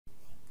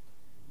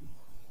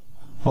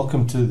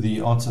Welcome to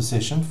the answer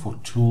session for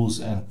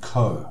Tools and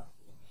Co.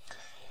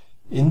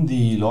 In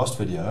the last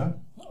video,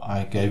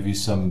 I gave you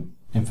some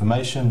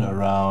information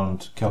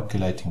around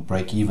calculating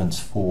break-evens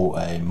for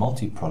a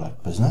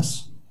multi-product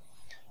business.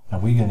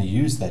 And we're going to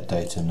use that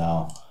data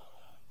now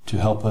to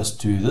help us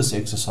do this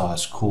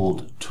exercise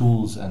called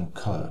Tools and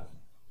Co.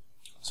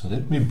 So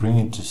let me bring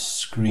into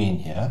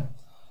screen here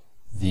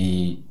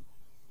the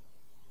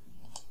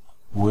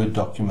Word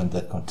document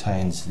that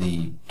contains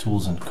the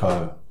Tools and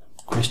Co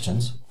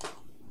questions.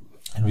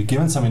 And we're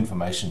given some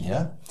information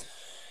here.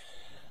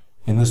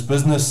 In this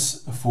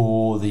business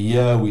for the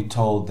year, we're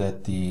told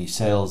that the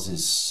sales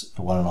is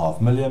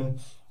 1.5 million,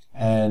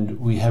 and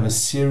we have a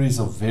series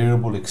of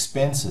variable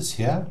expenses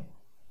here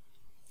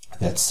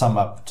that sum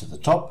up to the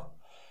top,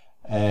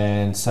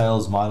 and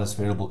sales minus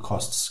variable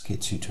costs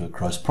gets you to a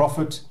gross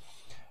profit,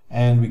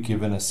 and we're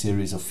given a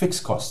series of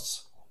fixed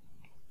costs.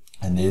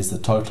 And there's the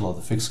total of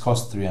the fixed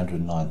cost,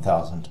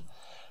 309,000.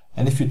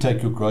 And if you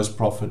take your gross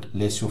profit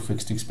less your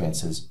fixed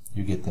expenses,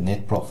 you get the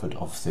net profit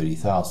of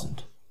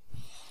 30,000.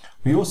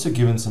 We're also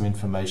given some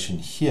information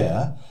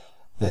here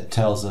that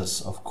tells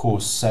us, of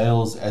course,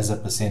 sales as a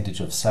percentage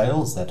of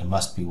sales, that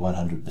must be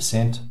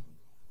 100%.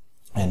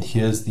 And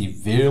here's the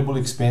variable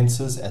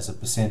expenses as a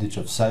percentage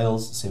of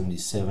sales,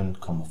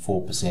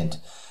 77.4%.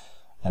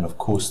 And of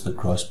course, the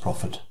gross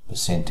profit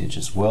percentage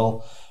as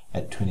well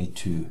at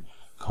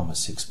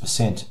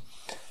 22.6%.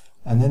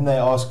 And then they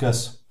ask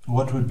us,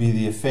 what would be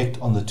the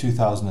effect on the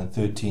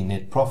 2013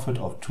 net profit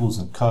of Tools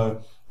and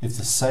Co if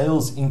the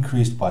sales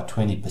increased by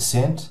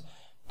 20%,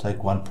 take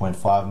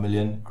 1.5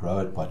 million, grow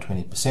it by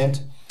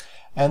 20%,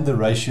 and the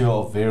ratio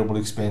of variable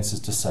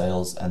expenses to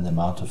sales and the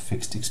amount of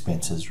fixed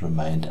expenses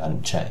remained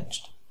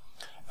unchanged?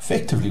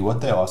 Effectively, what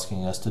they're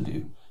asking us to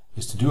do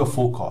is to do a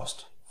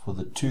forecast for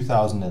the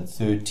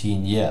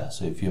 2013 year.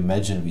 So if you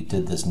imagine we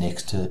did this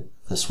next to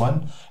this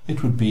one,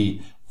 it would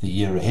be the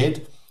year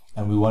ahead.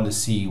 And we want to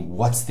see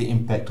what's the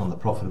impact on the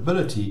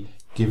profitability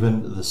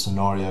given the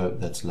scenario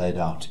that's laid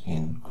out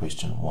in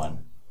question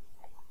 1.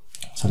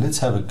 So let's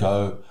have a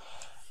go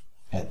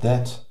at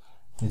that.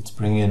 Let's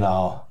bring in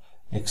our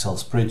Excel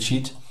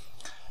spreadsheet.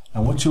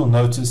 And what you'll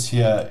notice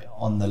here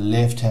on the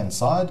left-hand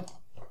side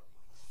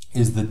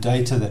is the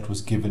data that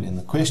was given in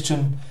the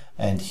question,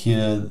 and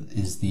here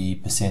is the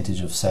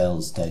percentage of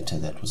sales data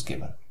that was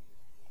given.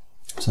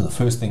 So the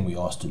first thing we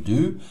asked to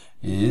do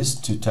is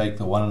to take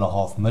the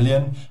 1.5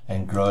 million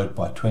and grow it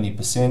by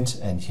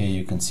 20%, and here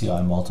you can see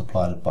I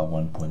multiplied it by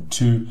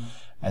 1.2,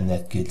 and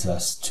that gets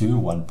us to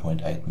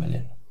 1.8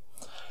 million.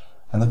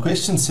 And the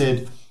question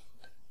said,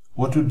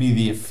 what would be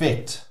the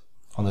effect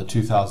on the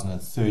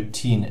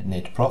 2013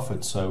 net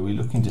profit? So we're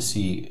looking to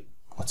see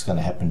what's going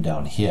to happen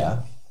down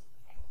here,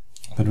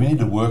 but we need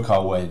to work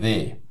our way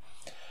there.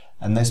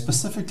 And they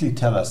specifically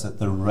tell us that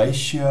the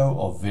ratio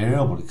of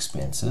variable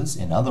expenses,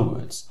 in other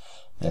words,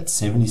 that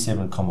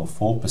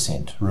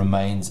 77.4%,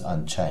 remains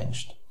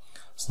unchanged.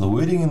 So the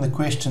wording in the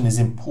question is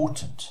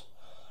important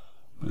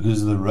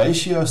because the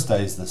ratio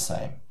stays the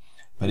same.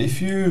 But if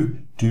you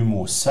do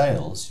more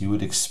sales, you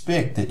would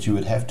expect that you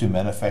would have to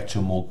manufacture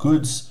more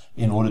goods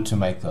in order to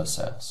make those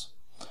sales.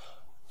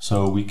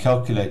 So we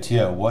calculate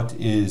here what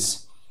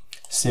is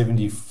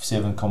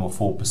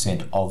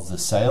 77.4% of the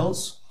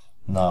sales.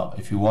 Now,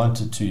 if you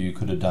wanted to, you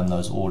could have done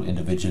those all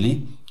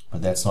individually,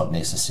 but that's not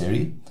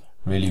necessary.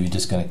 Really, we're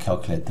just going to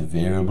calculate the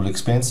variable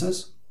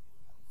expenses.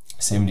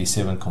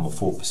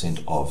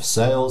 77.4% of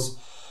sales.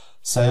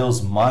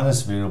 Sales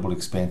minus variable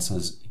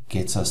expenses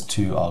gets us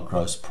to our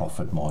gross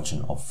profit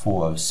margin of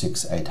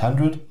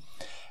 406,800.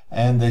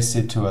 And they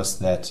said to us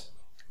that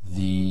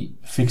the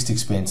fixed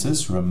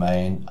expenses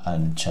remain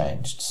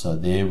unchanged. So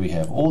there we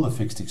have all the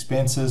fixed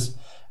expenses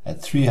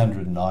at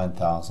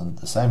 309,000,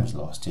 the same as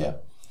last year.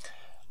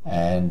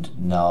 And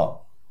now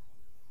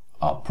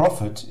our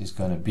profit is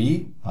going to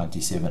be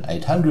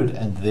 97,800,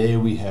 and there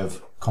we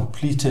have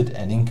completed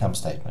an income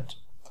statement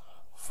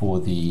for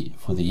the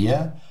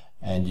year,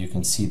 and you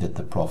can see that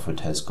the profit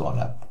has gone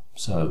up.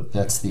 So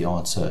that's the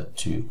answer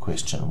to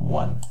question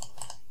 1.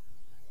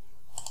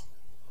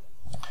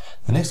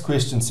 The next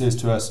question says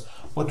to us,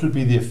 what would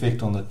be the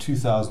effect on the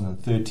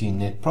 2013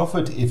 net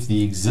profit if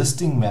the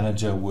existing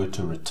manager were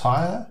to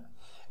retire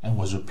and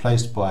was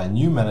replaced by a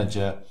new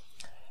manager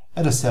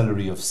at a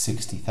salary of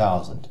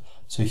 60,000?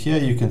 So here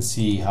you can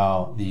see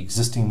how the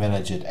existing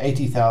manager at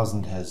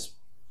 80,000 has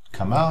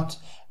come out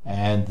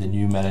and the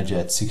new manager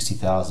at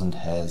 60,000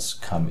 has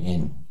come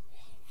in.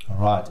 All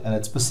right, and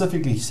it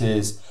specifically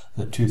says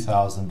the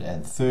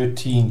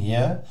 2013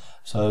 here.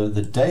 So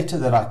the data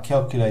that I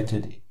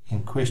calculated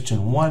in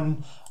question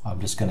 1,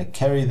 I'm just going to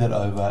carry that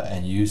over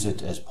and use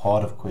it as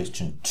part of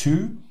question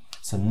 2.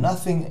 So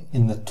nothing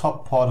in the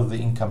top part of the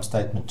income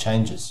statement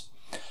changes.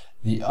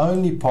 The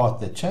only part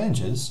that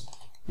changes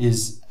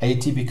is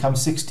 80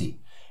 becomes 60.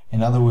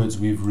 In other words,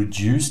 we've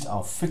reduced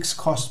our fixed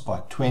cost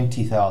by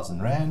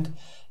 20,000 Rand.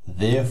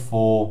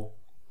 Therefore,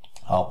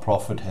 our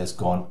profit has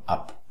gone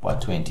up by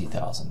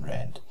 20,000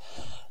 Rand.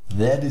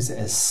 That is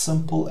as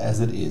simple as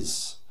it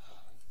is.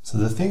 So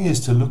the thing is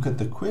to look at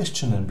the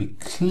question and be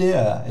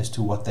clear as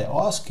to what they're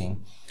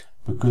asking,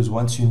 because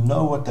once you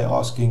know what they're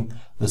asking,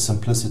 the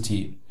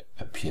simplicity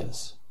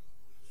appears.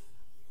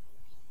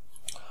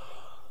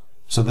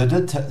 So they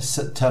did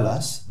tell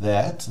us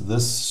that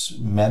this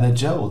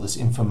manager, or this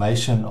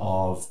information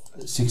of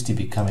 60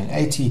 becoming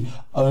 80,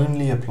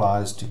 only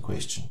applies to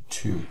question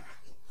 2.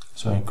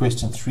 So in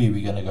question 3,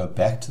 we're going to go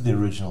back to the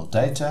original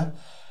data,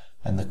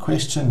 and the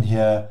question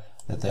here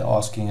that they're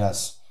asking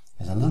us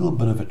is a little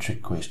bit of a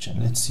trick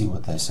question. Let's see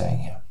what they're saying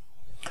here.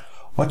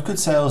 What could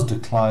sales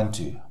decline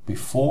to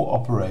before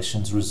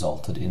operations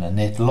resulted in a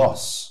net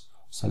loss?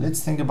 So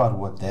let's think about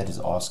what that is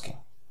asking.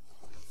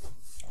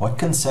 What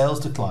can sales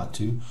decline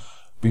to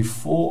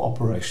before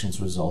operations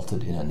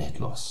resulted in a net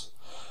loss?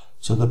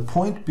 So the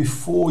point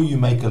before you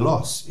make a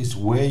loss is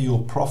where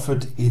your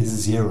profit is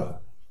 0.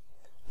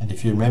 And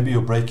if you remember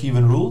your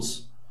break-even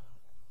rules,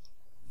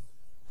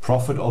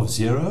 profit of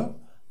 0,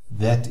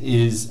 that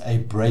is a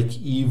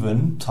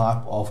break-even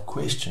type of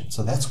question.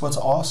 So that's what's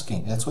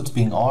asking, that's what's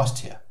being asked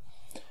here.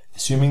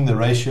 Assuming the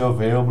ratio of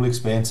variable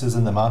expenses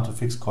and the amount of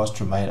fixed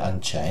costs remain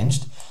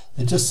unchanged,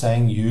 they're just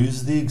saying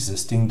use the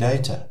existing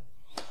data.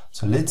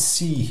 So let's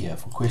see here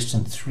for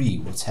question 3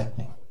 what's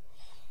happening.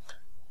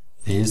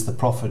 There's the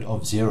profit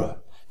of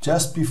 0,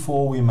 just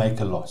before we make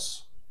a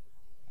loss.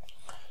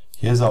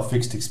 Here's our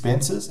fixed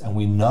expenses, and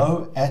we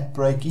know at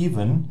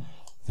break-even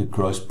the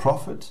gross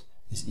profit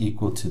is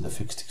equal to the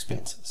fixed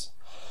expenses.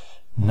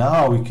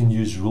 Now we can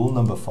use rule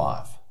number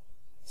 5.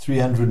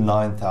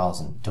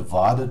 309,000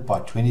 divided by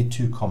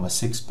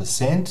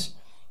 22.6%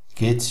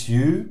 gets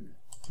you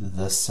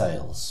the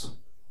sales.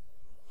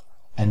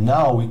 And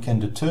now we can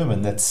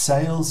determine that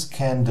sales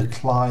can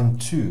decline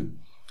to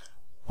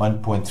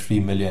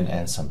 1.3 million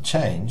and some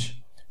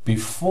change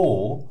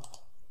before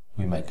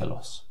we make a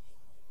loss.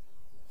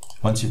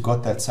 Once you've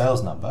got that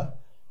sales number,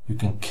 you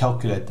can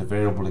calculate the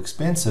variable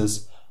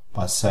expenses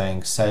by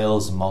saying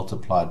sales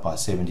multiplied by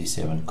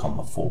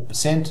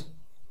 77.4%,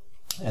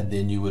 and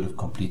then you would have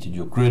completed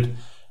your grid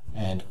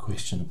and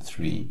question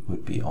 3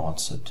 would be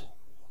answered.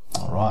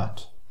 All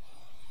right.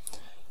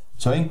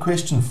 So in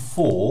question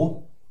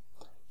 4,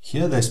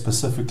 here they're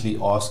specifically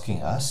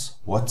asking us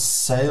what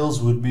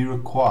sales would be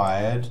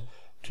required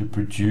to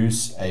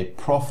produce a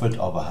profit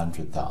of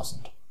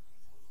 100,000.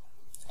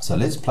 So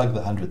let's plug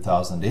the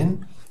 100,000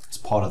 in as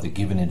part of the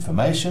given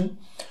information.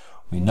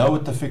 We know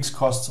what the fixed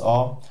costs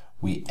are.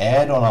 We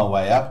add on our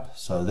way up,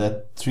 so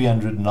that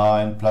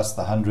 309 plus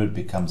the 100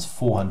 becomes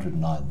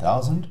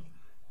 409,000.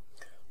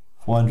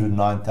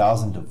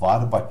 409,000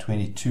 divided by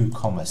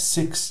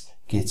 22.6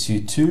 gets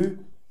you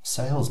to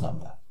sales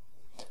number.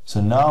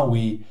 So now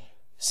we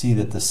see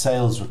that the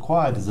sales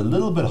required is a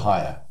little bit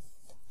higher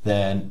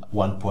than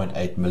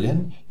 1.8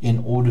 million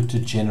in order to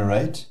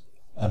generate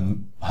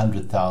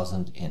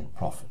 100,000 in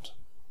profit.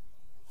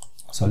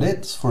 So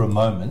let's for a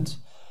moment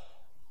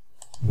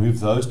move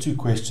those two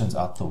questions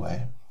out the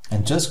way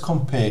and just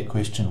compare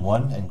question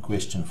 1 and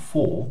question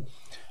 4,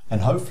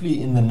 and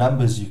hopefully in the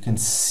numbers you can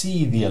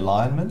see the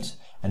alignment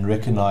and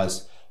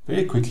recognize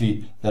very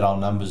quickly that our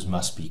numbers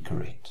must be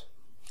correct.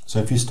 So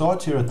if you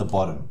start here at the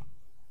bottom,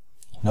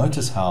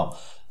 notice how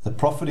the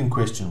profit in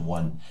question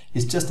 1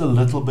 is just a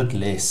little bit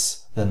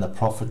less than the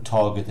profit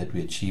target that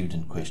we achieved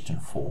in question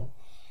 4.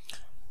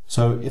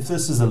 So if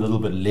this is a little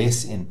bit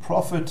less in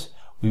profit,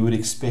 we would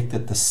expect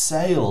that the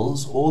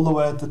sales all the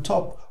way at the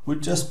top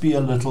would just be a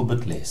little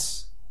bit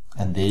less.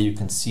 And there you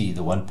can see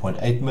the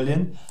 1.8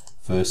 million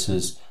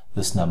versus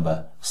this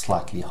number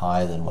slightly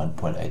higher than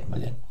 1.8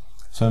 million.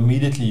 So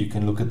immediately you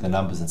can look at the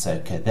numbers and say,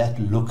 okay,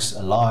 that looks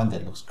aligned,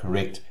 that looks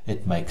correct,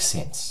 it makes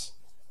sense.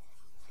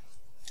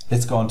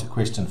 Let's go on to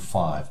question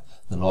 5,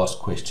 the last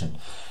question.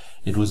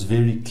 It was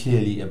very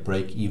clearly a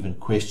break-even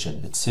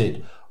question. It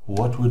said,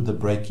 what would the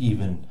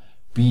break-even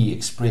be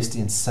expressed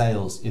in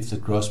sales if the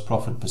gross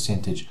profit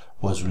percentage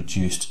was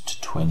reduced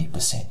to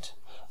 20%?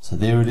 So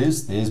there it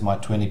is, there's my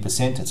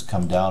 20%, it's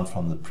come down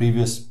from the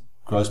previous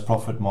gross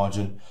profit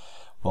margin.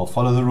 Well,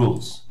 follow the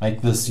rules,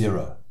 make this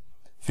 0.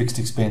 Fixed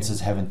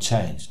expenses haven't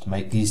changed,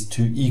 make these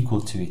two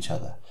equal to each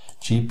other.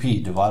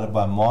 GP divided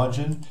by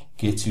margin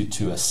gets you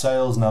to a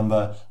sales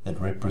number that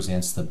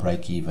represents the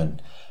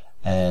break-even.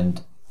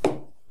 And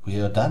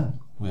we are done.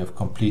 We have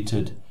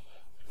completed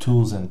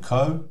Tools and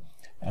Co,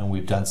 and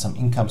we've done some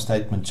income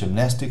statement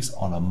gymnastics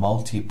on a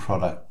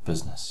multi-product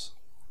business.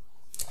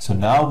 So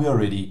now we are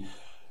ready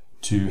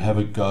to have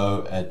a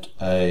go at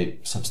a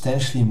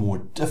substantially more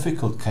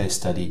difficult case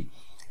study,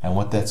 and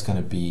what that's going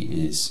to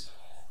be is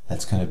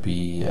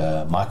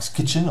Mike's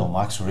Kitchen or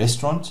Mike's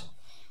Restaurant,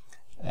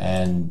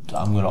 and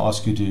I'm going to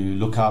ask you to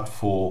look out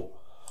for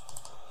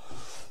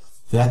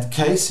that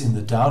case in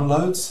the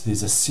downloads.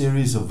 There's a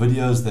series of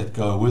videos that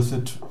go with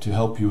it to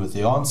help you with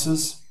the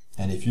answers,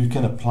 and if you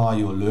can apply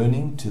your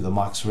learning to the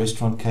Mike's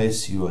Restaurant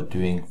case, you are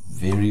doing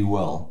very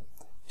well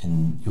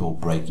in your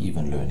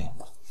break-even learning.